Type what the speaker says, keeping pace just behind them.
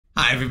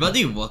Hi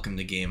everybody, welcome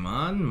to Game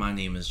On. My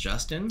name is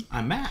Justin.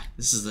 I'm Matt.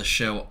 This is a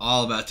show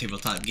all about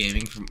tabletop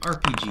gaming, from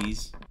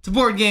RPGs to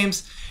board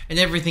games and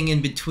everything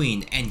in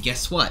between. And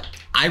guess what?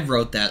 I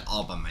wrote that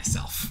all by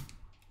myself.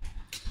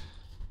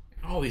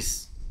 You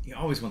always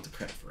want the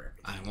credit for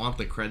everything. I want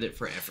the credit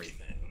for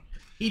everything.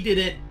 He did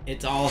it.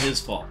 It's all his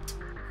fault.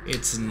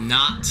 It's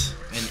not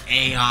an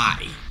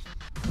AI.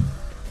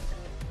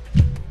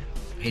 I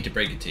hate to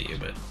break it to you,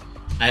 but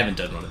I haven't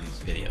done one of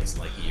these videos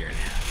in like a year and a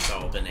half. It's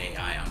all been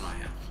AI on my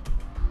half.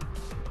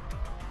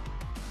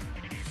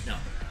 No.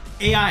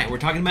 AI. We're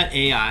talking about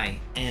AI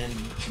and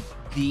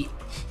the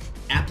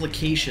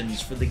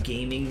applications for the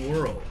gaming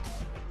world.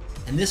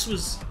 And this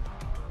was,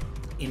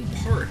 in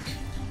part,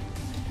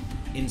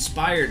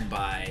 inspired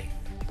by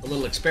a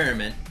little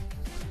experiment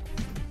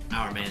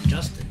our man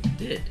Justin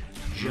did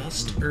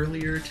just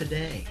earlier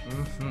today.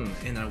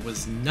 And I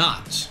was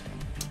not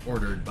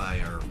ordered by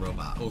our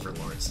robot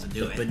overlords to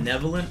do it.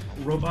 Benevolent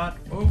robot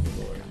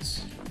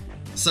overlords.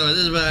 So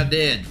this is what I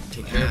did.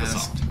 Take care of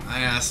us all.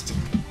 I asked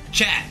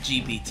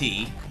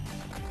ChatGPT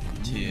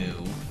to,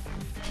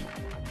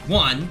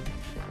 one,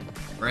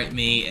 write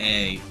me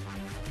a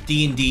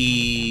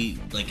D&D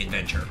like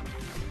adventure.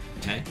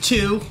 Okay.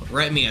 Two,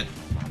 write me a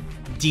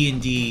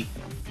D&D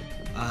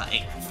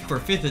for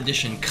 5th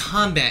edition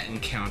combat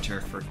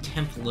encounter for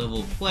 10th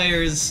level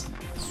players.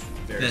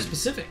 Very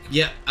specific.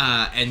 Yep,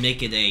 and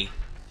make it a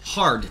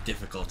hard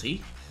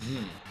difficulty.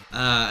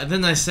 And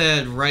then I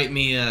said, write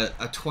me a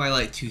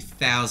Twilight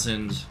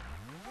 2000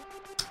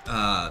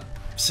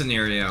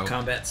 scenario.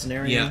 Combat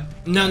scenario? Yeah.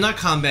 No, not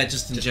combat,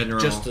 just in general.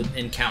 Just an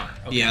encounter.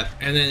 Okay. Yeah,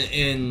 and then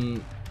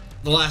in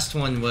the last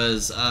one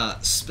was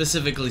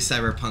specifically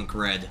Cyberpunk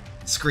Red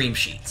Scream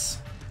Sheets.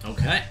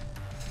 Okay.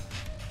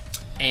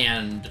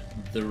 And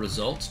the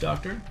results,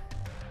 Doctor?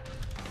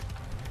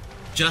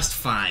 Just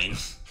fine.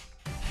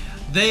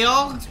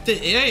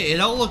 It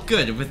all looked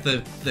good with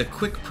the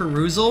quick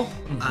perusal.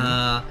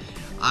 I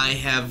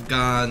have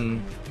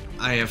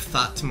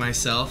thought to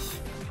myself,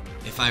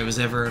 if I was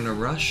ever in a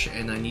rush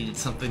and I needed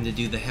something to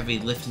do the heavy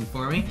lifting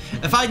for me,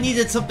 if I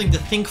needed something to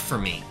think for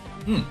me,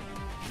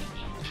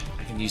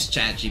 I can use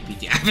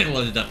ChatGPT. I haven't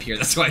loaded up here,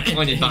 that's why I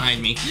pointed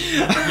behind me.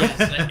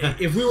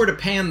 Yes, if we were to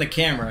pan the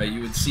camera,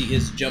 you would see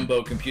his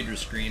jumbo computer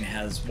screen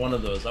has one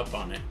of those up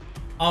on it.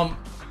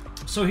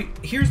 So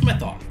here's my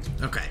thought.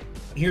 Okay.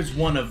 Here's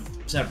one of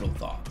several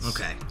thoughts.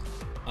 Okay.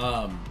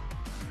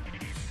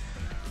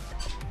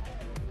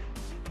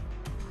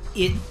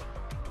 It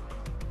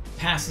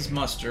passes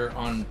muster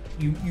on,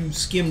 you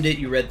skimmed it,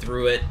 you read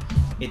through it.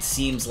 It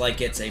seems like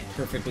it's a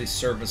perfectly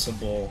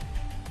serviceable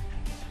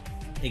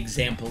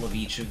example of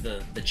each of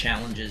the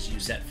challenges you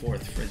set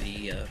forth for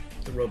the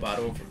robot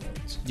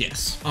overlords.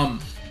 Yes.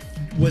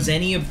 Was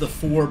any of the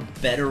four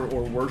better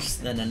or worse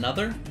than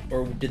another,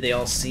 or did they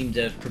all seem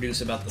to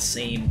produce about the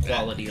same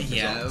quality of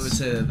results? Yeah, it was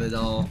a bit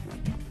all.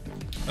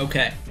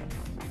 Okay.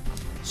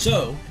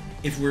 So,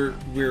 if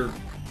we're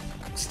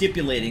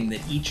stipulating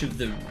that each of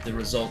the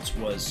results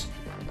was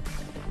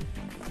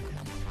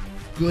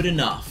good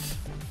enough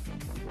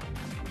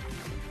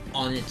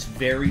on its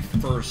very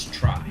first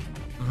try,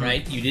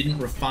 right? You didn't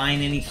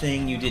refine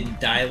anything, you didn't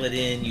dial it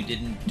in, you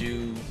didn't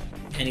do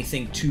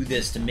anything to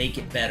this to make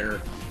it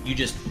better. You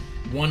just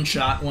one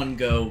shot, one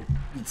go,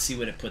 let's see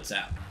what it puts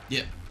out.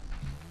 Yep.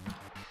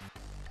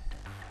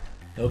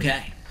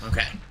 Okay.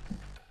 Okay.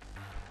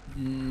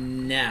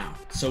 Now,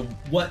 so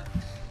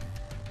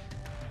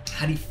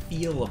how do you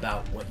feel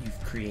about what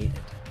you've created,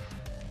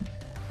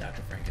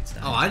 Dr.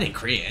 Frankenstein? Oh, I didn't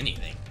create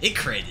anything. It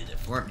created it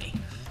for me.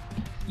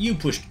 You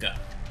pushed go.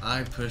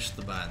 I pushed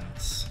the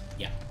buttons.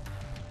 Yeah.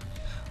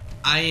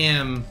 I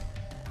am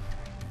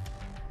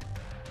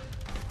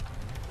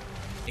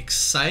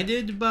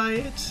excited by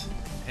it,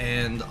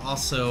 and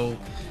also,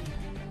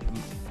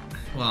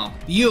 well,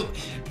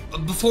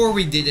 before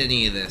we did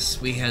any of this,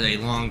 we had a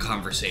long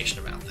conversation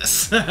about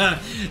this.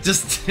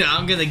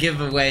 I'm gonna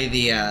give away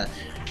the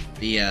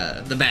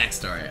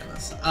backstory of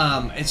this.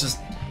 It's just,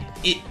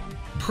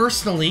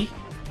 personally,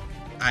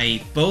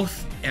 I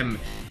both am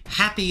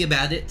happy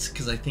about it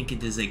because I think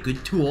it is a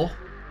good tool.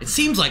 It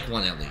seems like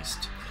one, at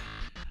least.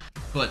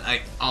 But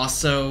I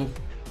also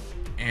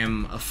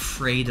am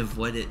afraid of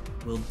what it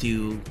will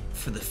do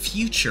for the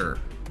future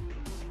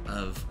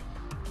of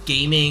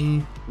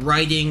gaming,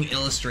 writing,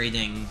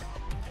 illustrating,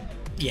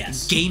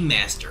 yes, game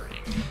mastering.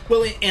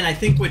 Well, and I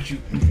think what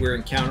we're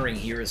encountering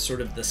here is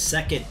sort of the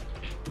second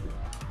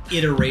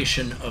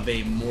iteration of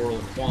a moral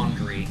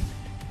quandary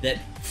that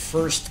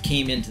first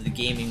came into the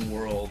gaming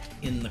world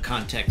in the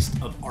context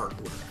of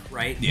artwork,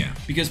 right? Yeah.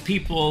 Because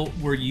people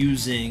were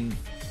using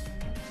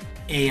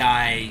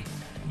AI,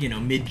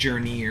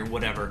 Mid-Journey or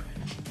whatever,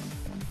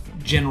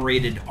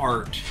 generated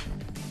art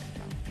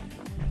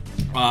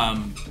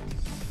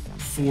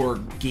for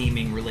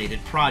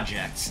gaming-related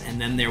projects,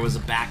 and then there was a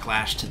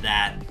backlash to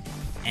that,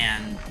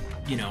 and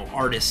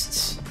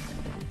artists,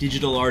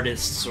 digital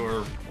artists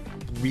or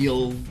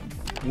real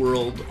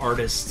world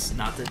artists,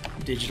 not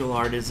that digital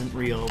art isn't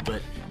real,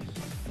 but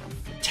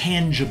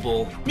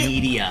tangible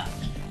media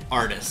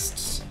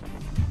artists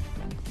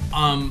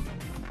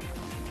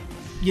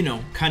you know,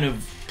 kind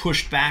of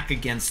pushed back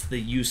against the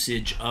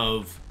usage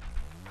of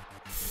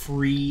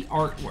free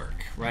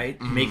artwork, right?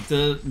 Make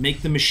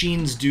the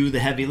machines do the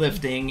heavy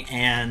lifting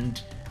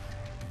and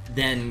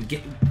then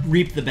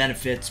reap the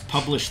benefits,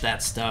 publish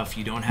that stuff.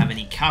 You don't have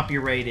any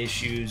copyright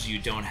issues, you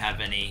don't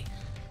have any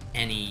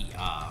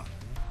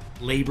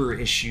labor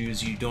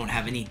issues, you don't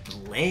have any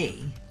delay.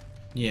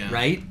 Yeah.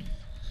 Right?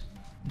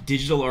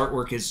 Digital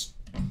artwork is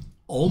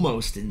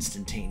almost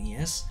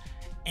instantaneous.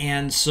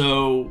 And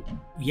so,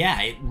 yeah,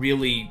 it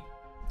really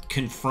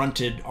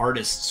confronted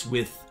artists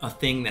with a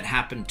thing that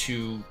happened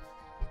to,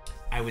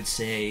 I would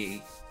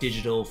say,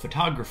 digital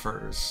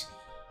photographers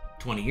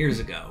 20 years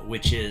ago,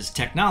 which is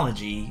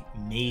technology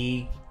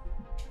made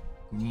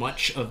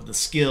much of the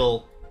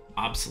skill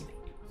obsolete,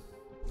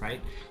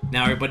 right?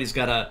 Now everybody's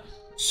got a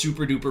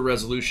super duper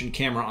resolution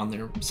camera on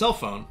their cell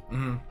phone.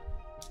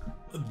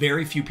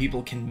 Very few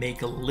people can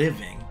make a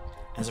living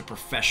as a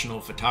professional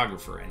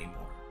photographer anymore.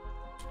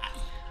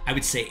 I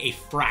would say a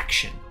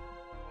fraction,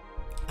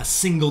 a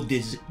single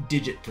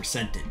digit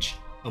percentage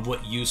of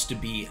what used to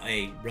be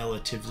a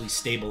relatively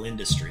stable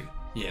industry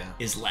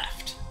is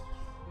left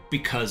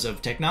because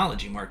of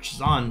technology marches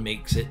on,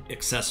 makes it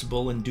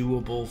accessible and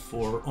doable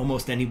for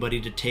almost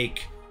anybody to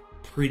take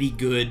pretty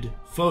good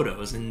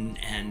photos, and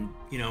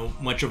you know,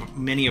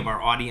 many of our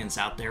audience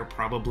out there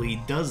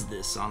probably does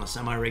this on a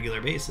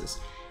semi-regular basis.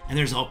 And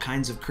there's all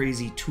kinds of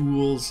crazy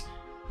tools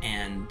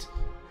and,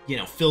 you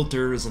know,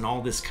 filters and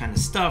all this kind of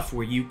stuff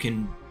where you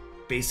can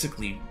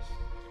basically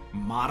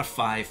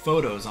modify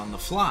photos on the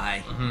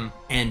fly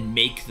and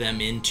make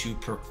them into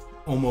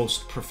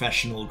almost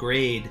professional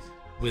grade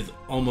with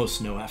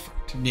almost no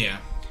effort. Yeah.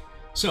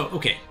 So,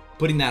 okay,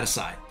 putting that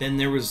aside, then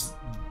there was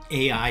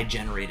AI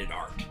generated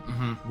art,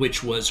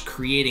 which was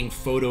creating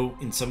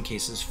in some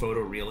cases,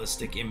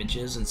 photorealistic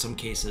images, in some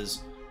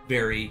cases,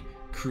 very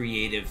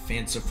creative,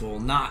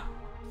 fanciful, not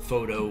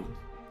photo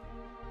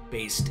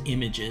based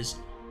images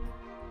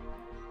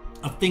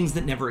of things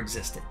that never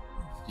existed.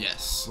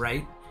 Yes.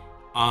 Right?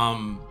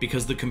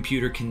 Because the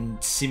computer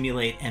can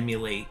simulate,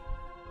 emulate,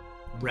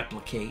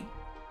 replicate.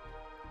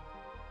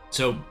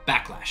 So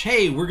backlash.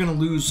 Hey, we're going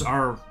to lose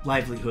our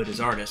livelihood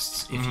as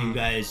artists if you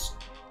guys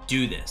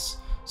do this.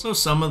 So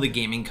some of the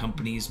gaming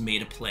companies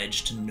made a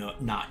pledge to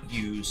not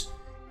use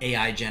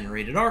AI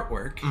generated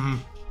artwork.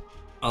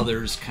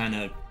 Others kind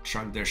of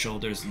shrugged their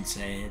shoulders and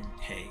said,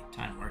 hey,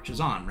 time marches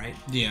on, right?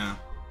 Yeah.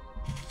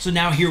 So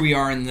now here we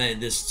are in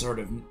this sort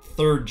of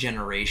third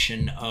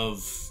generation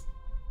of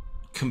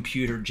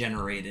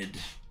computer-generated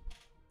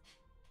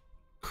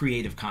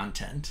creative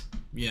content.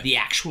 Yeah. The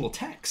actual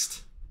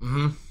text.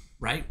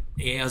 Right?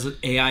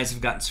 AIs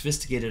have gotten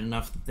sophisticated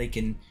enough that they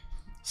can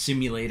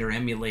simulate or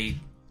emulate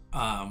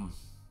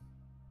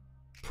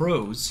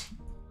prose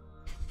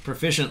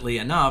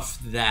proficiently enough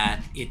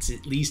that it's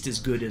at least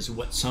as good as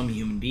what some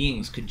human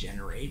beings could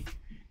generate.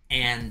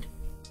 And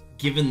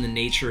given the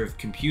nature of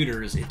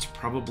computers, it's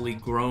probably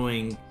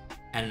growing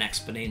at an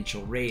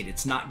exponential rate.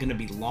 It's not going to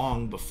be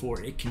long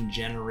before it can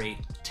generate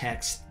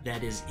text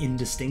that is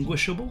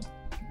indistinguishable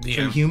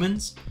from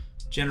humans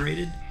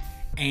generated.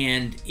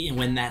 And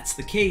when that's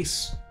the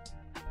case,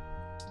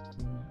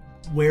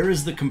 where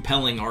is the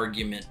compelling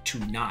argument to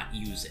not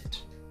use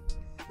it,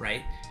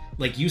 right?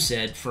 Like you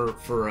said, for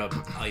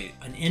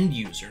an end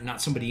user,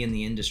 not somebody in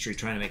the industry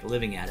trying to make a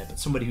living at it, but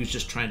somebody who's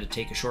just trying to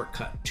take a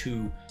shortcut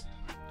to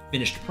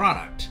finished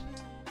product.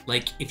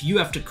 Like, if you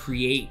have to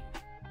create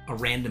a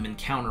random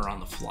encounter on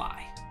the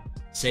fly,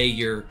 say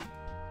your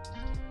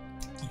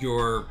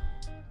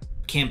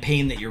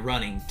campaign that you're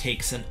running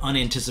takes an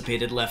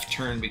unanticipated left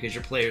turn because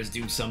your players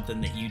do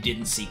something that you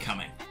didn't see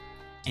coming,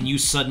 and you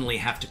suddenly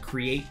have to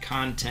create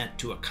content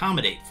to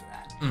accommodate for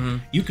that.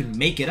 You can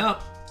make it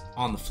up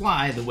on the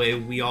fly the way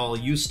we all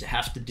used to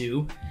have to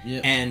do,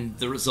 and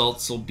the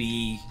results will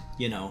be,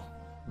 you know,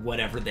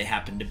 whatever they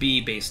happen to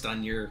be based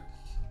on your,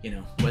 you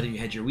know, whether you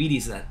had your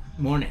Wheaties that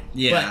morning.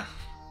 But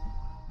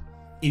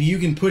if you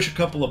can push a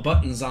couple of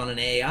buttons on an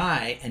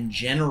AI and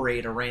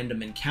generate a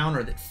random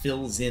encounter that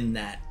fills in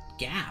that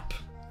gap,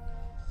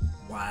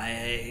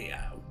 why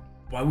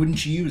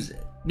wouldn't you use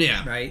it?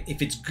 Yeah. Right?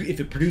 If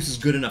it produces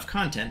good enough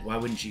content, why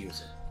wouldn't you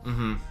use it?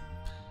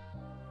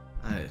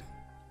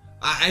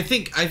 I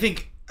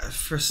think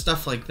for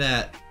stuff like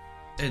that,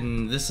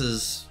 and this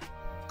is,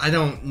 I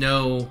don't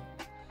know,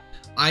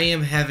 I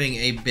am having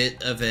a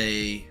bit of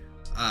a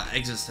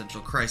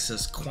existential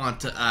crisis,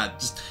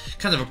 just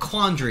kind of a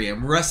quandary.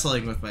 I'm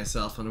wrestling with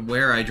myself on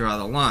where I draw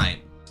the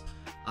line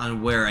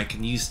on where I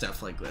can use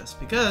stuff like this,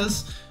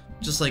 because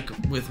just like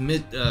with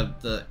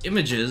the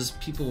images,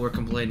 people were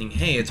complaining,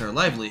 hey, it's our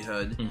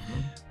livelihood,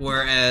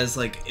 whereas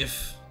like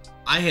if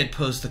I had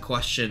posed the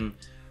question,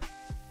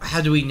 how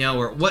do we know,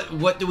 or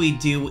what do we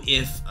do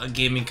if a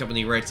gaming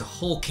company writes a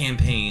whole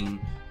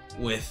campaign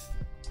with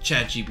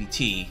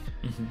ChatGPT?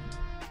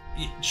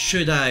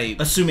 Should I,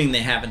 assuming they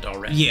haven't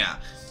already? Yeah.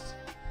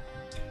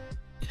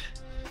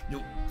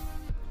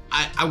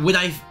 I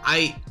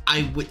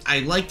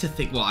like to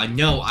think, well, I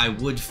know I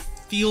would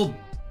feel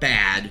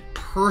bad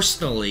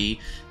personally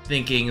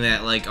thinking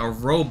that like a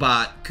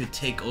robot could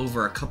take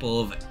over a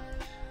couple of,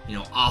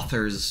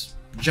 authors'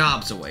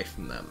 jobs away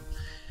from them.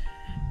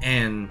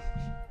 And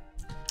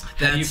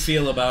how do you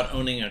feel about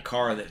owning a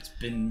car that's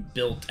been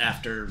built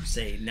after,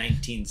 say,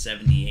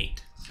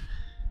 1978?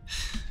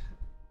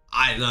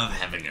 I love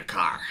having a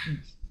car.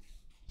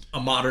 A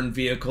modern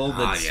vehicle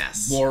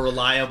that's more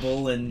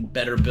reliable and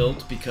better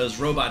built because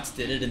robots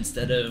did it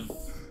instead of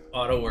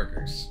auto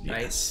workers,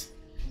 right? Yes.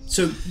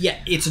 So yeah,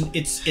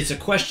 it's a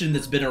question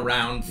that's been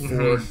around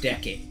for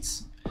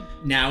decades.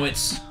 Now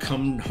it's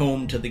come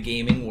home to the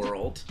gaming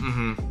world.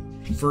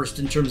 First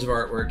in terms of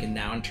artwork, and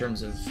now in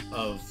terms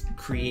of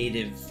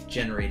creative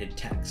generated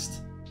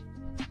text.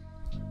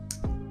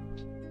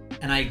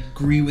 And I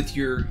agree with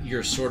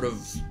your sort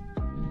of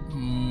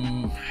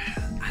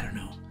I don't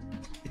know.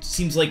 It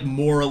seems like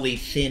morally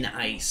thin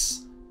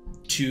ice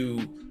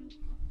to,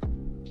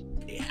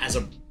 as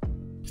a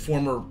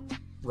former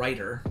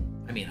writer,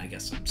 I mean, I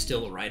guess I'm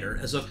still a writer,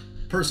 as a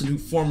person who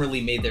formerly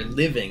made their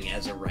living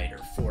as a writer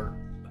for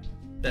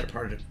better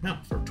part of, no,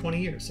 for 20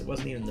 years. It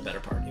wasn't even the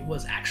better part. It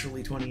was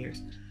actually 20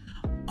 years.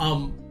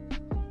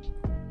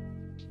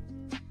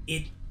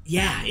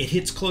 It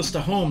hits close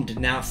to home to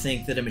now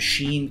think that a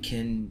machine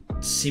can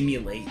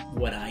simulate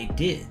what I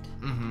did,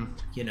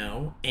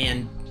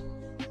 and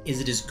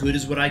is it as good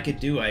as what I could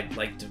do? I'd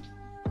like to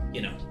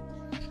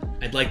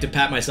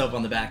pat myself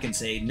on the back and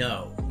say,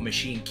 no, a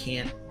machine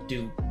can't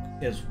do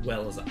as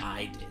well as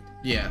I did.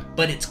 Yeah.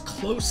 But it's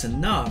close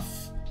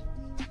enough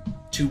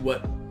to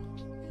what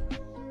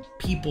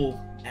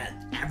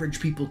average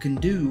people can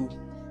do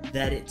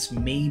that it's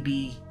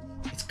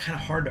kind of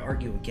hard to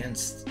argue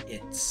against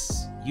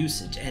its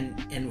usage.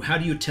 And how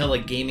do you tell a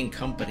gaming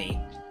company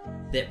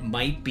that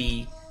might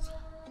be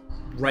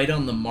right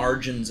on the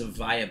margins of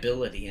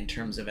viability in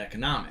terms of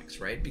economics,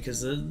 right?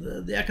 Because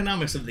the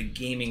economics of the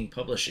gaming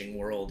publishing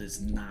world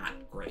is not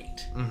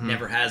great.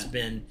 Never has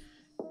been.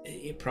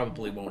 It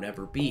probably won't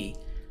ever be.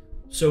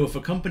 So if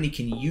a company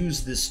can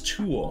use this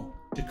tool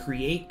to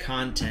create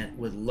content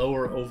with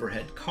lower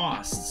overhead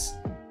costs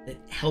that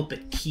help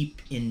it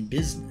keep in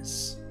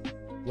business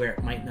where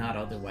it might not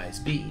otherwise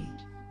be,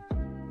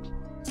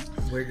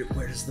 where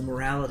does the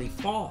morality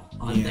fall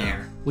on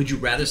there? Would you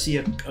rather see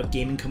a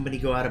gaming company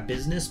go out of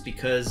business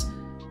because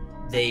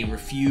they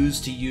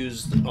refuse to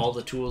use all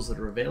the tools that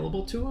are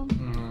available to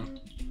them?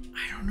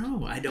 I don't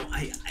know.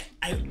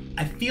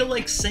 I feel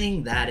like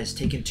saying that is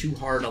taking too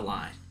hard a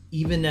line.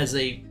 Even as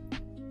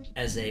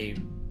a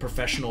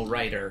professional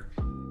writer,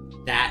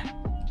 that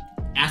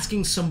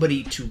asking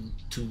somebody to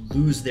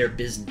lose their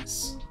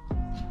business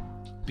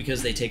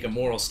because they take a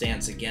moral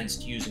stance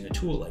against using a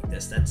tool like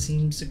this, that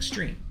seems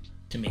extreme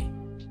to me.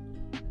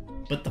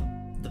 But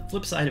the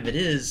flip side of it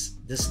is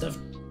this stuff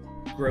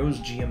grows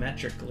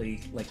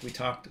geometrically, like we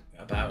talked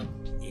about.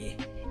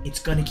 It's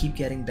going to keep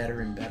getting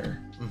better and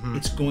better.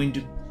 It's going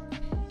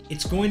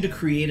to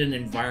create an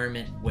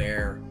environment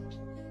where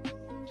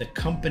the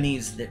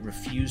companies that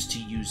refuse to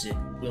use it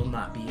will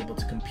not be able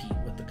to compete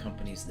with the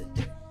companies that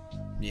do.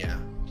 Yeah.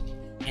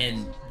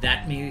 And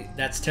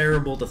that's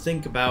terrible to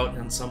think about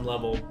on some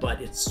level, but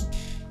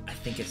I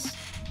think it's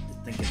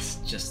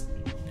just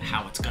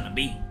how it's gonna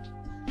be,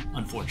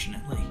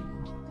 unfortunately.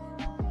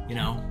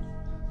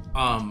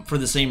 For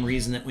the same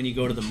reason that when you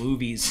go to the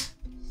movies,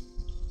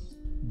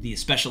 the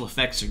special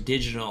effects are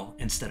digital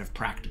instead of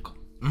practical.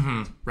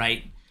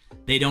 Right?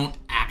 They don't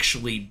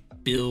actually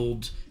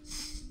build,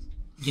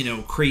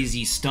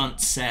 crazy stunt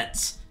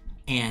sets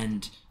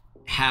and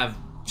have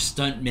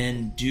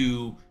stuntmen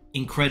do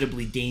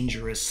incredibly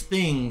dangerous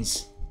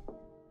things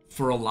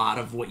for a lot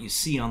of what you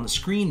see on the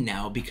screen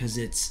now, because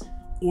it's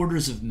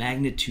orders of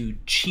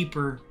magnitude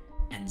cheaper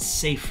and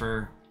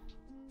safer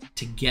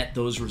to get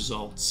those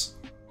results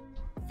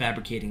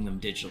fabricating them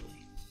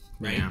digitally,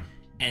 right? Yeah.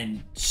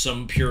 And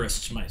some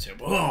purists might say,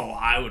 "Oh,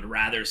 I would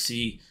rather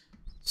see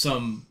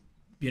some,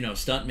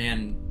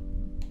 stuntman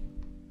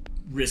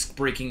risk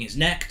breaking his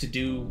neck to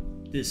do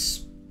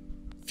this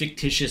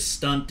fictitious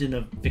stunt in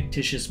a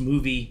fictitious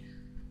movie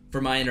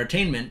for my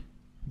entertainment."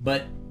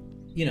 But,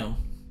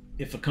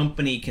 if a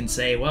company can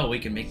say, well, we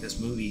can make this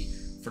movie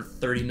for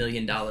 $30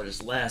 million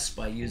less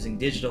by using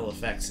digital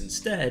effects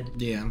instead,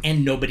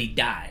 and nobody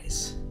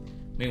dies.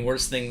 I mean,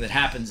 worst thing that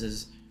happens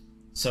is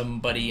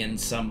somebody in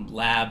some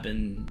lab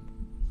in,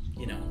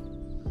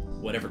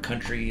 whatever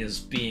country is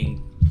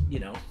being,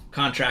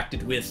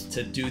 contracted with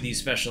to do these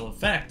special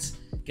effects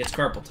gets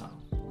carpal tunnel.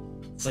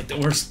 It's like the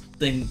worst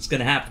thing that's going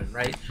to happen,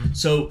 right?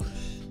 So,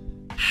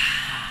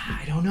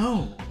 I don't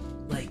know.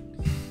 Like,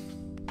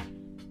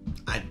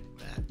 I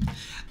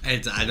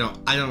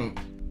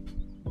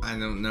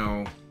don't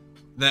know.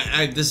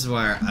 This is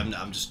why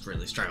I'm just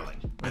really struggling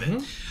with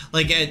it.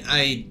 Like,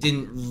 I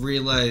didn't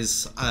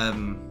realize.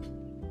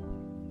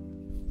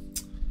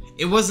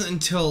 It wasn't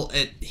until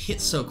it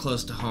hit so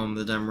close to home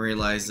that I'm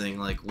realizing,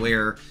 like,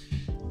 where,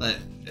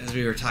 as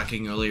we were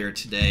talking earlier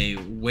today,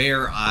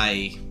 where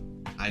I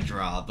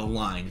draw the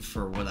line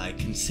for what I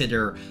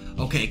consider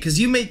okay. Because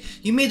you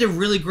made a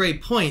really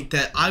great point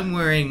that I'm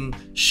wearing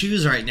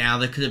shoes right now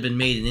that could have been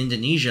made in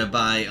Indonesia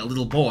by a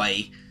little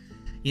boy,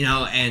 You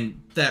know,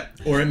 and that...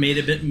 Or it may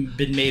have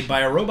been made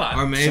by a robot.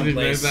 Or maybe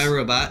made by a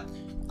robot.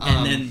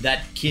 And then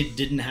that kid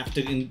didn't have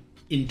to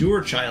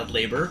endure child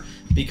labor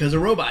because a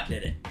robot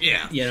did it.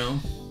 Yeah. You know?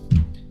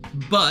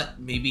 But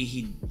maybe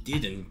he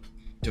did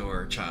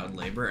endure child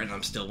labor and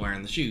I'm still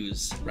wearing the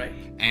shoes. Right.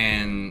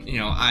 And, you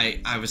know,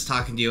 I was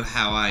talking to you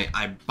how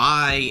I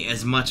buy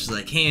as much as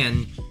I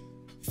can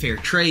fair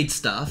trade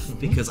stuff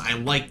because I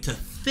like to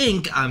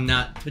think I'm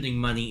not putting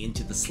money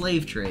into the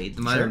slave trade,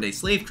 the modern day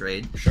slave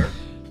trade. Sure.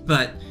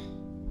 But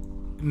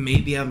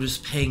maybe I'm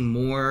just paying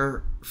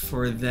more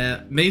for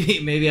that.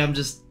 Maybe I'm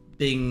just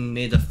being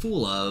made a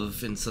fool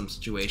of in some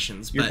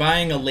situations. You're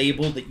buying a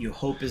label that you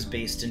hope is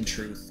based in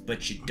truth,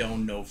 but you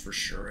don't know for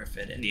sure if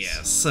it is.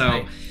 Yeah. So,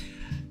 right?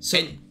 So,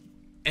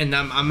 and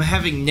I'm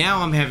having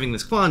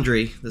this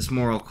quandary, this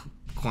moral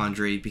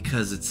quandary,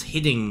 because it's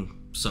hitting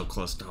so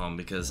close to home.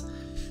 Because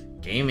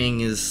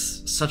gaming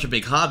is such a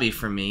big hobby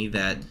for me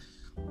that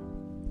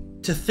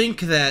to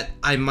think that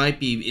I might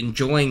be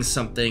enjoying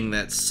something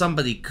that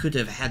somebody could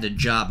have had a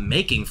job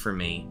making for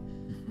me,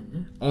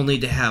 only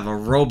to have a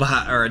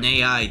robot or an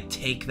AI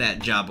take that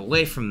job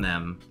away from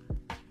them,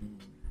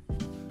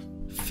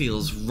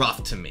 feels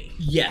rough to me.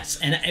 Yes,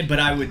 but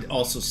I would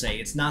also say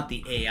it's not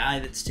the AI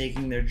that's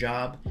taking their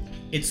job.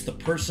 It's the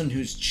person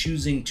who's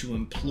choosing to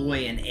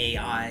employ an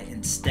AI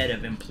instead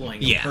of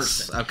employing a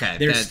person. Okay.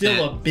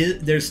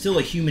 There's still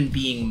a human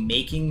being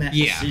making that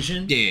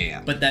decision.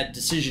 Yeah. But that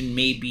decision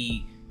may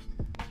be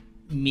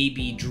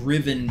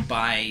driven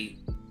by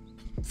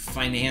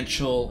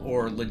financial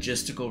or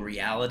logistical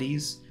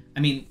realities. I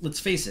mean, let's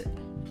face it.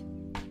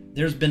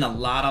 There's been a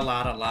lot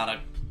of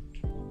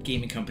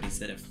gaming companies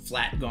that have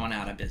flat gone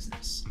out of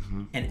business.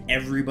 Mm-hmm. And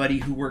everybody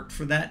who worked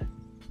for that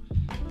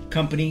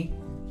company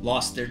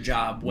lost their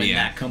job when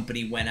that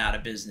company went out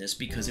of business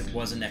because it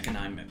wasn't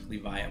economically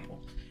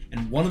viable.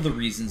 And one of the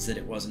reasons that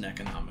it wasn't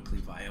economically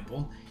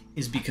viable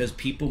is because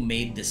people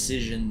made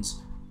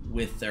decisions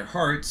with their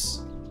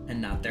hearts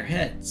and not their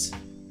heads,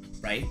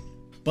 right?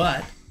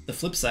 But the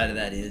flip side of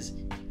that is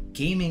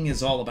gaming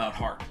is all about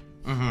heart,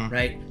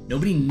 right?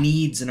 Nobody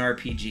needs an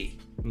RPG.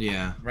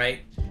 Yeah.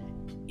 Right?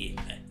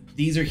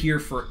 These are here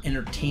for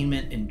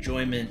entertainment,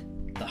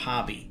 enjoyment, the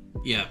hobby.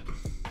 Yep.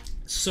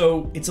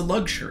 So it's a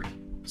luxury.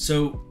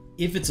 So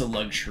if it's a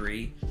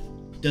luxury,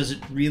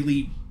 doesn't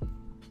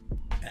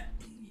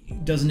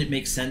it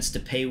make sense to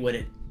pay what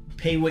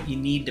you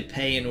need to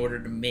pay in order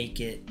to make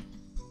it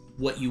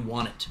what you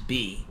want it to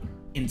be,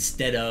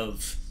 instead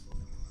of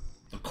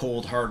the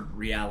cold hard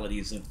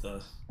realities of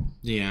the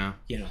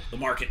the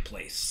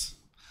marketplace?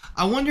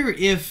 I wonder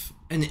if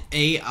an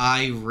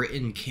AI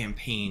written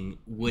campaign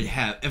would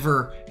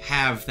ever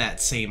have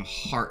that same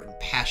heart and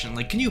passion.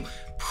 Like, can you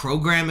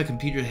program a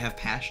computer to have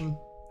passion?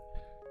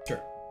 Sure.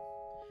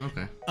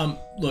 Okay.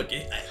 Look,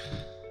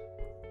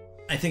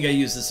 I think I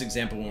used this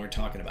example when we were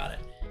talking about it.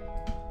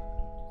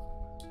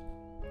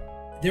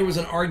 There was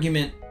an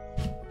argument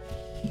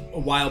a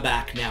while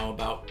back now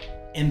about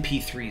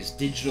MP3s,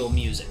 digital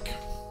music.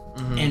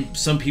 Mm-hmm. And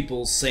some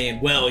people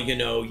saying, well,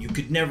 you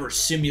could never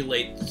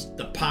simulate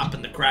the pop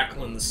and the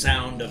crackle and the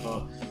sound of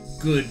a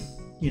good,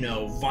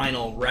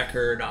 vinyl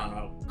record on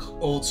a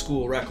old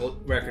school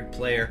record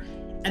player.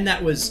 And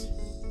that was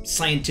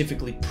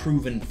scientifically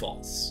proven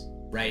false,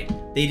 right?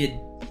 They did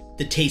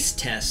the taste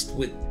test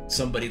with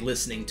somebody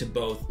listening to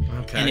both.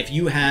 Okay. And if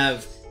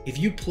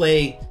you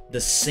play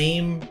the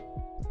same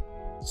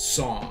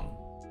song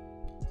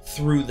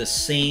through the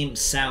same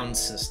sound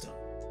system,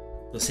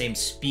 the same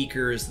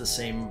speakers, the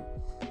same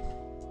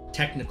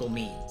technical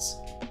means,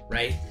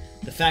 right?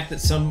 The fact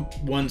that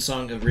one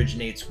song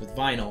originates with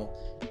vinyl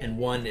and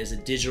one is a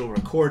digital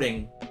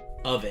recording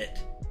of it,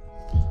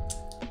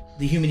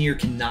 the human ear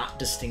cannot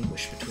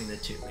distinguish between the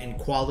two. In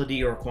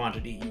quality or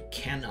quantity, you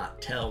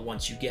cannot tell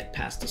once you get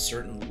past a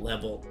certain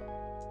level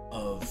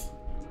of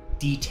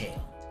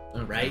detail,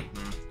 right?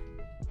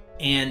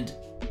 And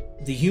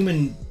the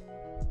human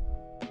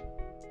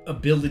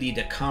ability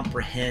to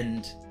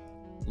comprehend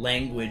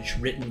language,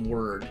 written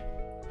word,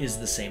 is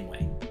the same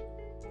way.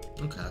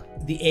 Okay.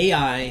 The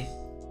AI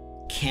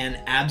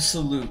can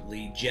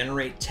absolutely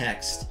generate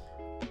text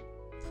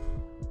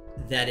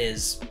that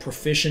is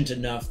proficient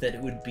enough that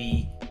it would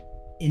be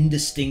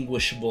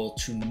indistinguishable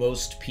to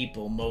most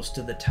people most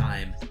of the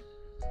time.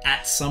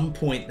 At some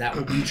point that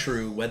will be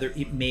true, whether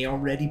it may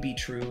already be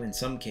true in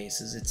some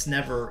cases. It's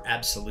never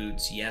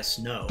absolutes, yes,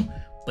 no,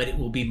 but it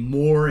will be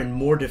more and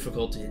more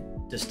difficult to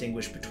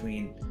distinguish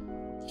between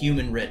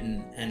human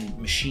written and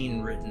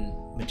machine written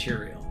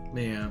material.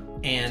 Yeah.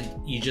 And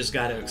you just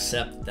got to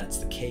accept that's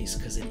the case,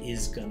 because it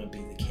is going to be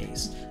the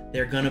case.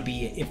 They're going to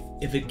be,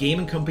 if a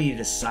gaming company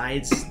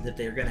decides that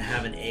they're going to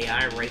have an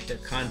AI write their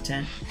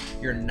content,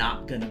 you're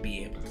not going to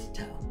be able to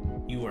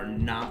tell. You are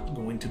not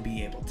going to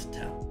be able to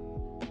tell.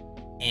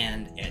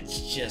 And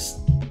it's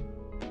just,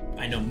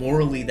 I know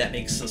morally that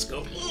makes us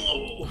go,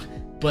 whoa,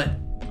 but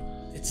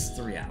it's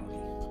the reality,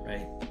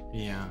 right?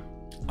 Yeah.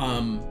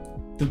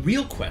 The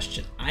real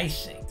question, I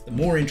think, the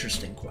more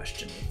interesting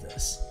question with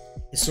this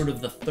is sort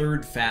of the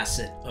third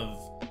facet of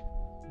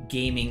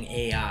gaming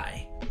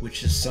AI,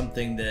 which is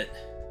something that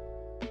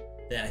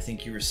I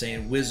think you were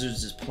saying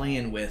Wizards is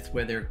playing with,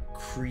 where they're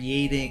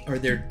creating, or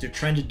they're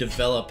trying to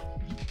develop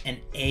an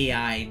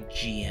AI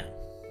GM,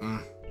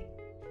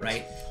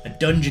 right? A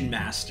dungeon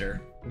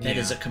master that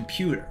is a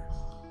computer.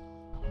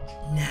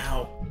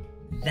 Now,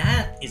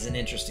 that is an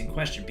interesting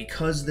question,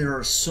 because there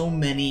are so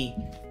many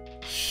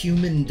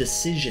human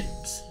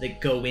decisions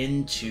that go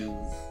into,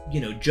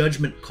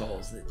 judgment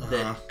calls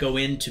that go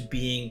into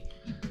being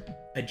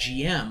a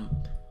GM.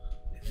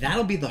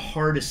 That'll be the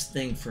hardest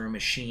thing for a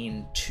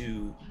machine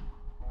to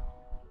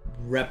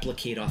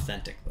replicate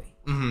authentically.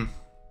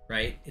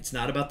 Right? It's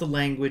not about the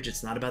language,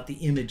 it's not about the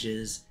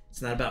images,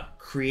 it's not about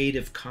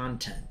creative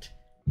content.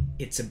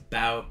 It's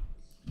about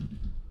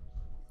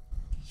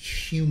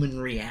human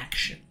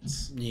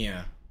reactions.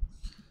 Yeah.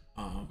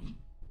 I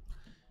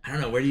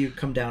don't know, where do you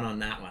come down on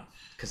that one?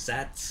 Because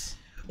that's...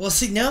 Well,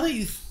 see, now that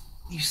you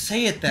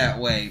say it that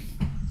way,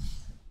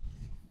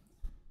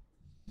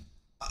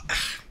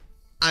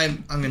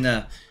 I'm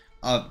gonna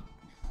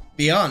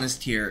be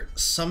honest here.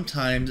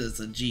 Sometimes as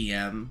a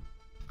GM,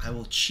 I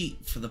will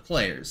cheat for the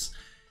players,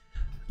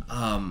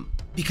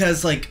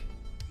 because like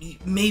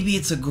maybe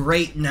it's a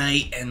great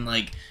night and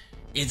like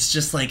it's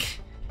just like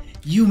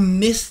you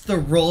missed the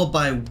roll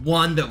by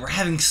one, but we're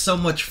having so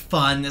much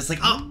fun. It's like,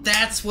 oh,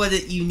 that's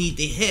what you need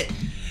to hit.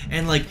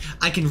 And like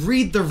I can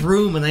read the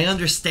room and I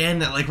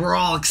understand that like we're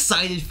all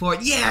excited for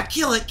it. Yeah,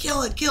 kill it,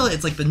 kill it, kill it.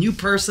 It's like the new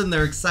person,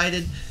 they're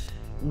excited.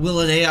 Will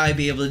an AI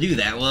be able to do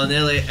that? Will an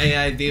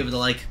AI be able to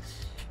like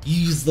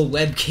use the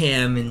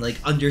webcam and like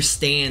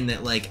understand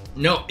that like,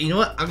 no, you know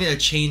what? I'm gonna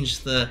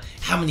change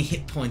how many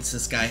hit points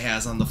this guy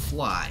has on the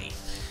fly.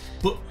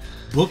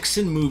 Books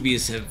and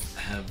movies have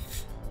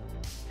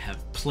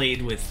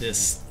played with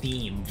this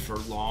theme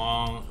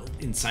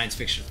in science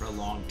fiction for a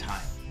long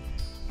time.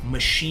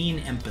 Machine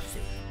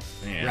empathy,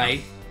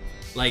 right?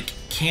 Like,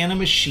 can a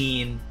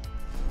machine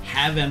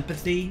have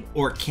empathy,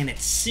 or can it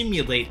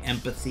simulate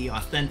empathy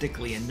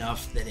authentically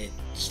enough that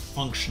it's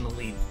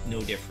functionally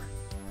no different,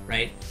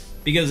 right?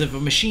 Because if a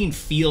machine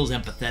feels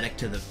empathetic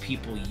to the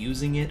people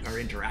using it or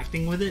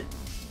interacting with it,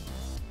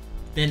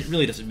 then it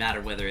really doesn't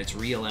matter whether it's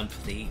real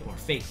empathy or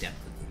faked empathy.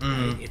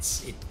 Right?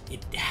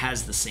 It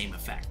has the same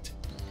effect.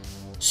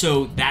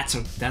 So that's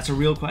a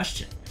real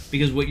question,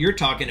 because what you're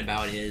talking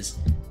about is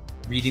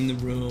reading the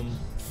room,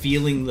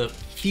 feeling the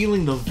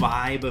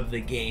vibe of the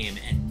game,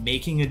 and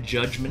making a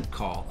judgment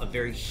call, a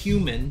very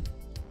human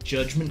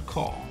judgment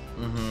call,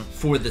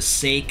 for the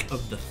sake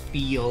of the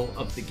feel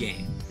of the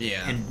game.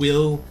 Yeah. And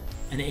will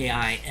an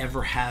AI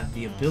ever have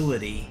the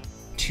ability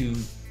to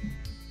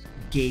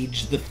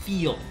gauge the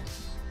feel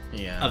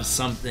of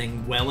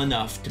something well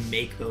enough to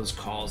make those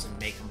calls and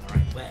make them the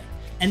right way?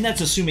 And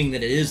that's assuming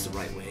that it is the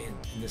right way,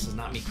 and this is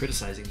not me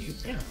criticizing you.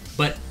 Yeah.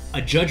 But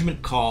a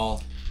judgment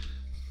call,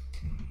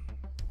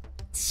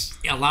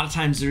 a lot of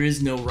times there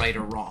is no right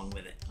or wrong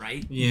with it,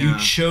 right? Yeah.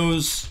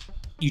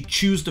 You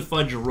choose to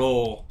fudge a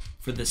roll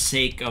for the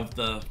sake of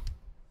the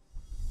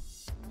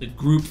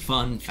group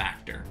fun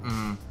factor.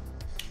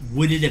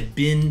 Would it have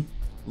been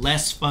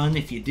less fun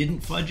if you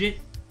didn't fudge it?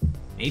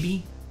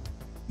 Maybe.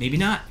 Maybe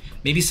not.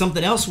 Maybe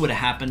something else would have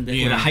happened that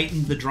would have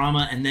heightened the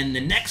drama, and then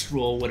the next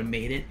roll would have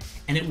made it,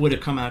 and it would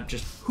have come out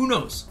just, who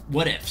knows?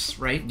 What ifs,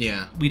 right?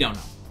 Yeah. We don't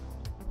know.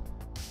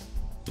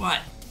 But,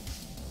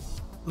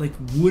 like,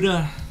 would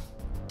an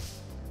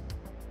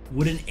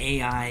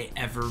AI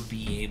ever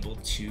be able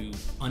to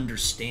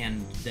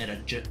understand that a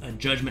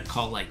judgment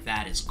call like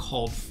that is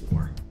called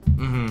for?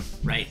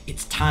 Right?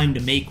 It's time to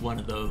make one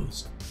of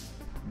those.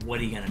 What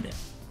are you gonna do?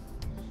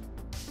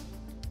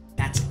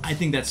 I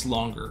think that's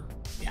longer.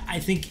 Yeah, I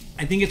think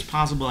it's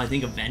possible. I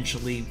think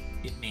eventually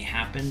it may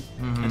happen.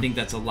 I think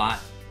that's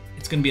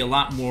it's gonna be a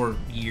lot more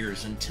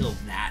years until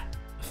that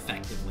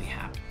effectively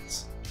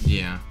happens.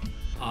 Yeah.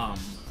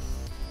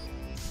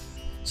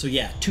 So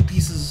yeah, two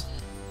pieces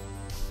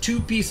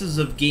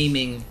of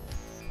gaming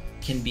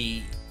can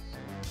be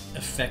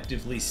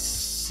effectively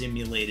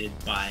simulated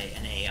by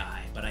an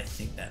AI, but I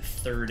think that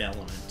third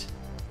element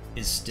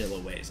is still a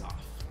ways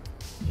off.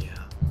 Yeah.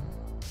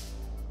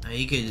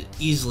 You could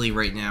easily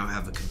right now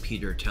have a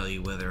computer tell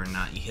you whether or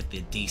not you hit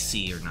the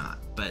DC or not,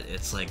 but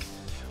it's like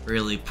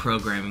really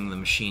programming the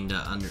machine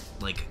to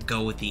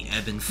go with the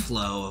ebb and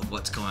flow of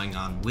what's going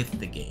on with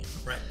the game.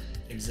 Right.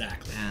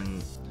 Exactly.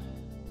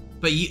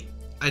 But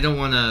I don't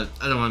want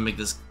to make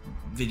this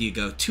video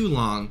go too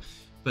long,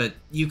 but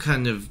you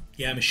kind of...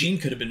 Yeah, machine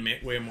could have been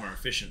way more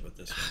efficient with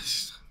this one.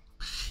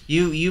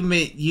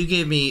 You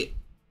gave me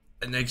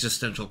an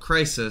existential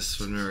crisis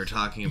when we were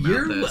talking about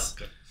You're this.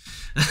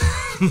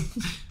 Welcome.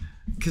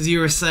 Because you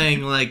were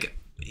saying, like,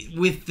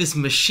 with this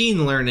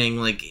machine learning,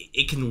 like,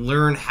 it can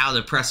learn how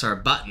to press our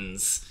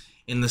buttons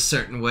in the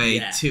certain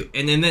way too,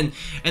 and then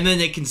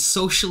it can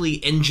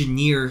socially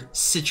engineer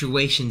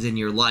situations in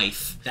your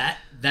life.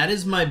 That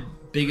is my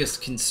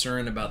biggest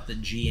concern about the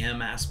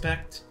GM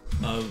aspect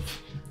of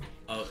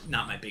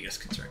not my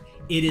biggest concern.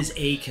 It is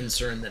a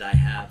concern that I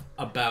have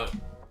about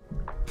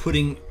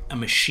putting a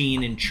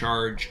machine in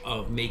charge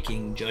of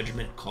making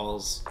judgment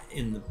calls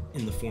in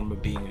the form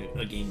of being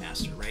a game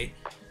master, right?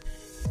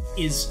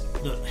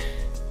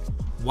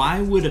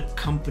 Why would a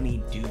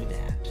company do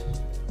that?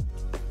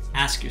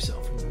 Ask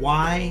yourself,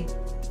 why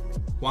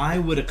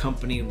would a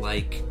company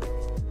like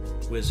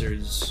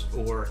Wizards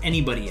or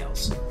anybody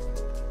else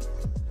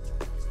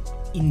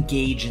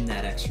engage in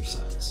that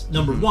exercise?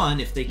 Number one,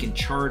 if they can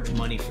charge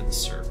money for the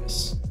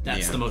service,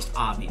 that's the most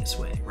obvious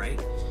way, right?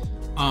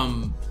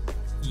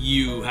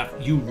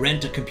 You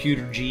rent a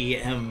computer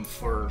GM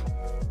for,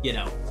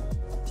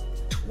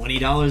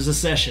 $20 a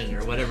session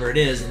or whatever it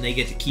is, and they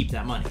get to keep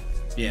that money.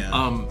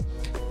 Yeah.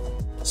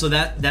 So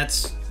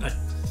that's a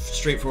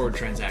straightforward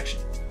transaction.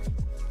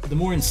 The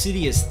more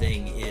insidious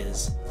thing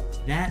is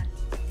that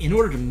in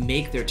order to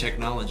make their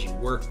technology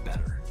work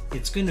better,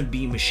 it's going to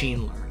be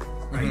machine learning,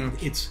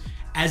 right? It's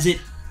as it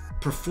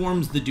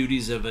performs the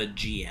duties of a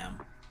GM,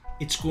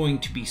 it's going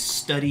to be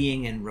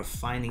studying and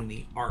refining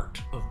the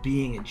art of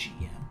being a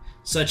GM,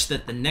 such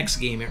that the next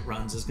game it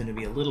runs is going to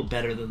be a little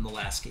better than the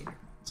last game it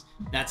runs.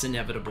 That's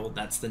inevitable.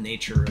 That's the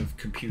nature of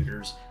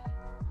computers,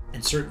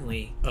 and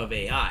certainly of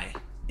AI,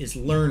 is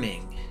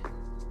learning.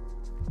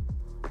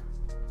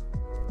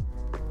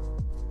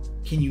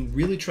 Can you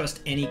really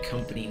trust any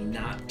company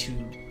not to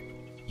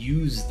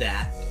use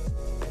that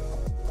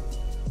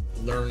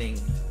learning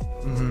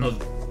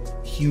of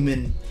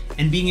human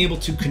and being able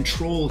to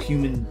control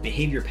human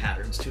behavior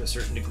patterns to a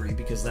certain degree,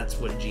 because that's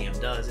what a GM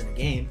does in a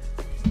game,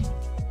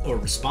 or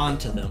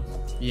respond to them?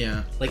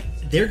 Yeah. Like,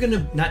 they're going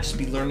to not just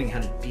be learning how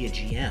to be a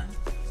GM,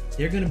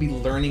 they're going to be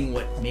learning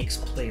what makes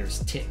players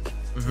tick.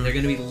 They're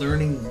going to be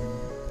learning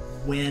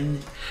when,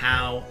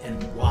 how,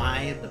 and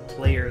why the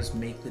players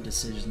make the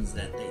decisions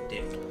that they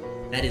do.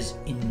 That is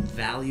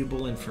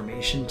invaluable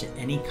information to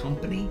any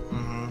company.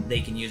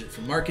 They can use it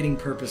for marketing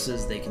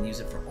purposes. They can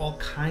use it for all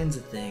kinds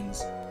of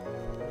things,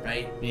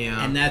 right?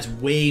 Yeah. And that's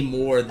way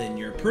more than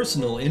your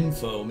personal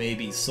info may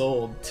be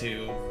sold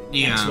to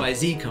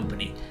XYZ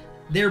company.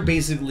 They're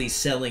basically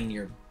selling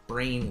your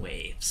brain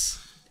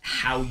waves,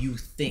 how you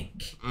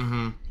think,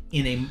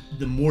 in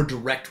the more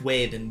direct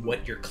way than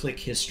what your click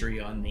history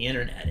on the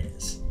internet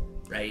is,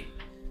 right?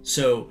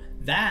 So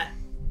that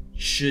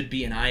should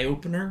be an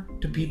eye-opener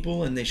to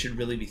people, and they should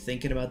really be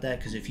thinking about that,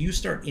 because if you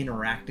start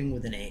interacting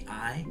with an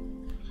AI,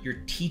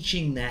 you're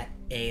teaching that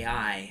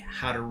AI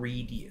how to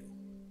read you.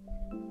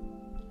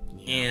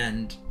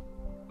 And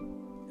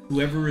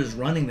whoever is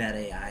running that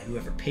AI,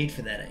 whoever paid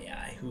for that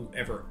AI,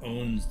 whoever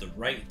owns the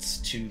rights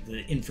to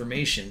the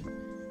information,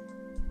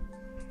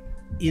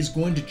 is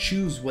going to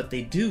choose what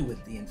they do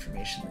with the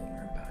information they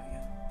learn about you.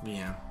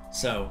 Yeah.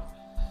 So,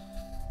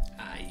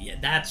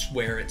 that's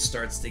where it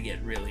starts to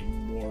get really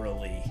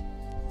morally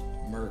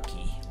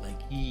murky. Like,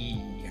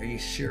 are you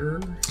sure?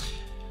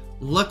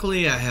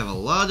 Luckily, I have a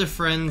lot of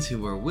friends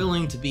who are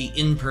willing to be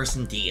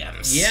in-person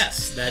DMs.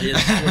 Yes, that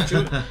is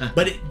true.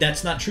 But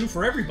that's not true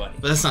for everybody.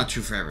 But that's not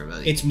true for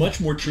everybody. It's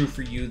much more true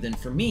for you than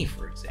for me,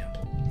 for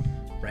example.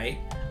 Right?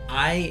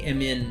 I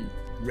am in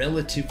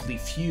relatively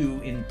few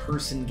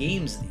in-person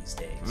games these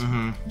days.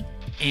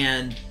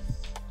 And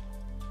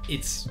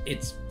it's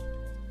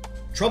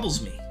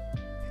troubles me.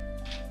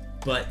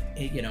 But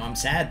I'm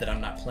sad that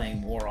I'm not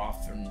playing more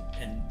often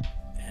and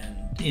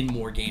in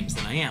more games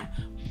than I am.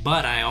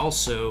 But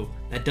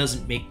that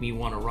doesn't make me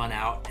want to run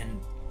out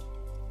and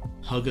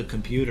hug a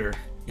computer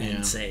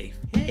and say,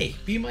 hey,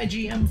 be my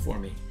GM for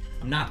me.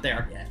 I'm not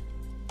there yet.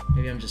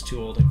 Maybe I'm just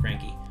too old and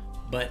cranky.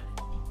 But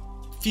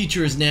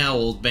future is now,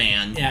 old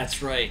man.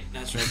 That's right.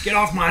 Get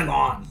off my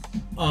lawn.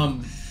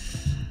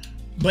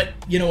 But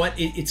you know what?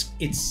 It's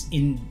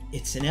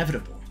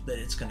inevitable that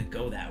it's going to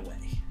go that way.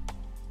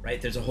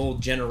 Right? There's a whole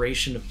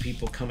generation of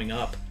people coming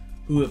up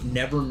who have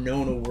never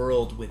known a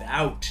world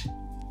without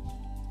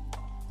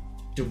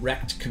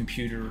direct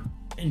computer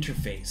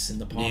interface in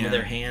the palm of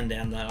their hand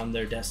and on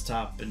their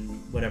desktop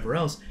and whatever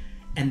else,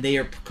 and they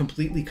are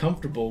completely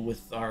comfortable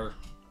with our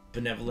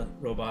benevolent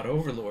robot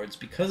overlords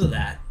because of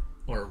that,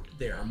 or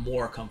they are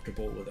more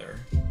comfortable with our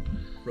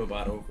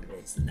robot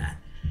overlords than that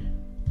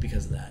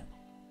because of that.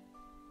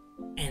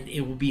 And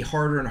it will be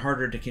harder and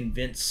harder to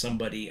convince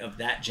somebody of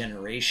that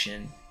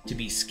generation to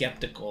be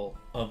skeptical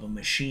of a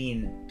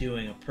machine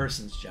doing a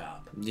person's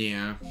job.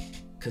 Yeah.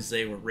 Because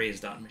they were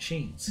raised on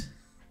machines.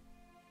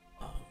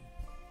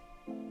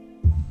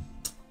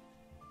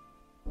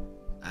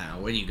 I don't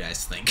know, what do you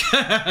guys think?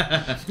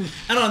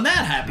 And on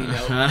that happy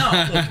note,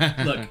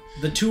 look,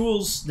 the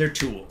tools, they're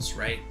tools,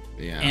 right?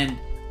 Yeah. And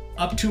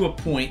up to a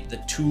point,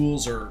 the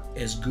tools are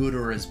as good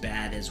or as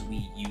bad as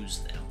we use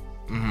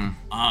them.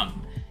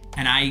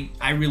 And I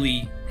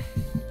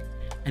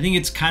think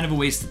it's kind of a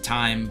waste of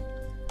time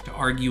to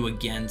argue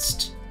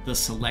against the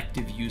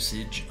selective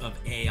usage of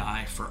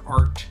AI for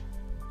art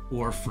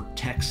or for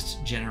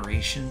text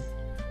generation,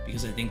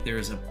 because I think there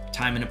is a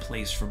time and a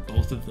place for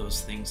both of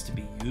those things to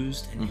be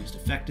used, and used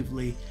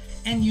effectively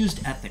and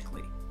used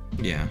ethically.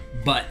 Yeah.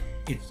 But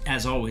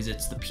as always,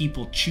 it's the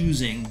people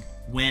choosing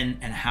when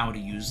and how to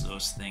use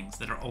those things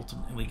that are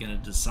ultimately going to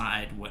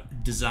decide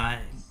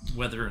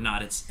whether or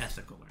not it's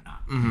ethical or not.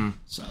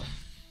 So,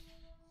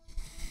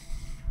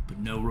 but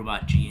no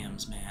robot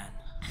GMs, man.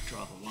 I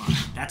draw the line.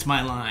 That's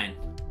my line.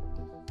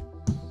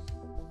 I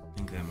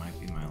think that might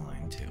be my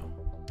line too.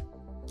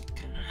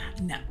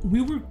 Now,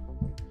 we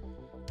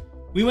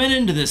went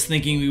into this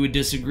thinking we would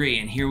disagree,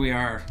 and here we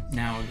are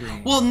now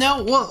agreeing. Well,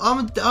 no. Well,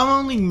 I'm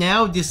only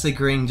now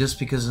disagreeing just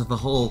because of the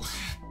whole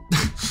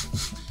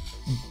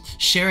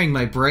sharing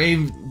my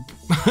brain,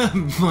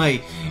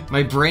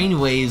 my brain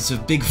waves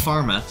of big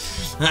pharma.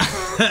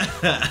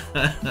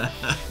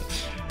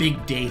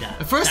 Big data.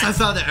 At first, I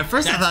thought it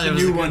was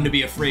the new one to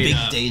be afraid of.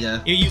 of. Big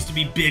data. It used to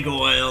be big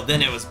oil,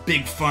 then it was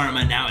big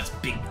pharma, now it's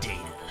big data.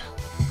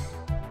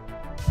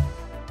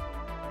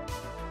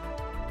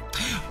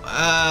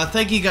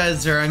 Thank you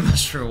guys very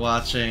much for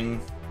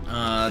watching.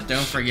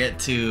 Don't forget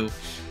to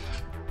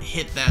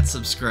hit that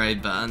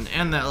subscribe button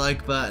and that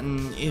like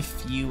button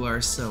if you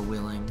are so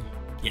willing.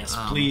 Yes,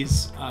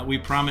 please. We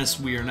promise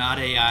we are not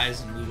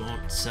AIs and we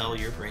won't sell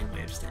your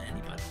brainwaves to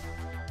anybody.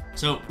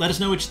 So let us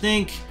know what you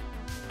think.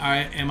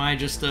 Am I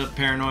just a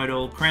paranoid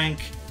old crank?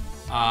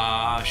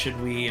 Should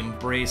we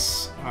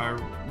embrace our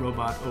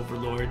robot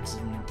overlords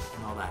and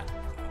all that?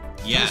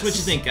 Yes. Tell us what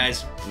you think,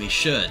 guys. We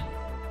should.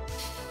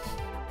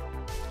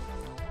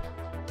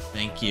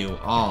 Thank you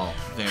all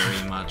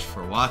very much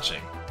for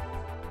watching.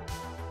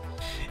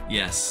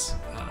 Yes,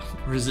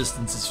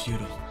 resistance is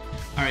futile.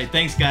 All right,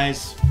 thanks,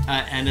 guys.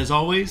 And as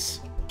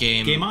always,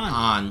 game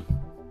on.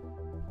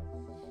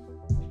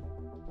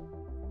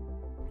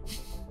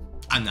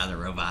 I'm not a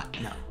robot.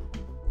 No.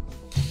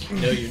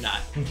 No, you're not.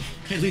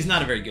 At least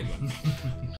not a very good one.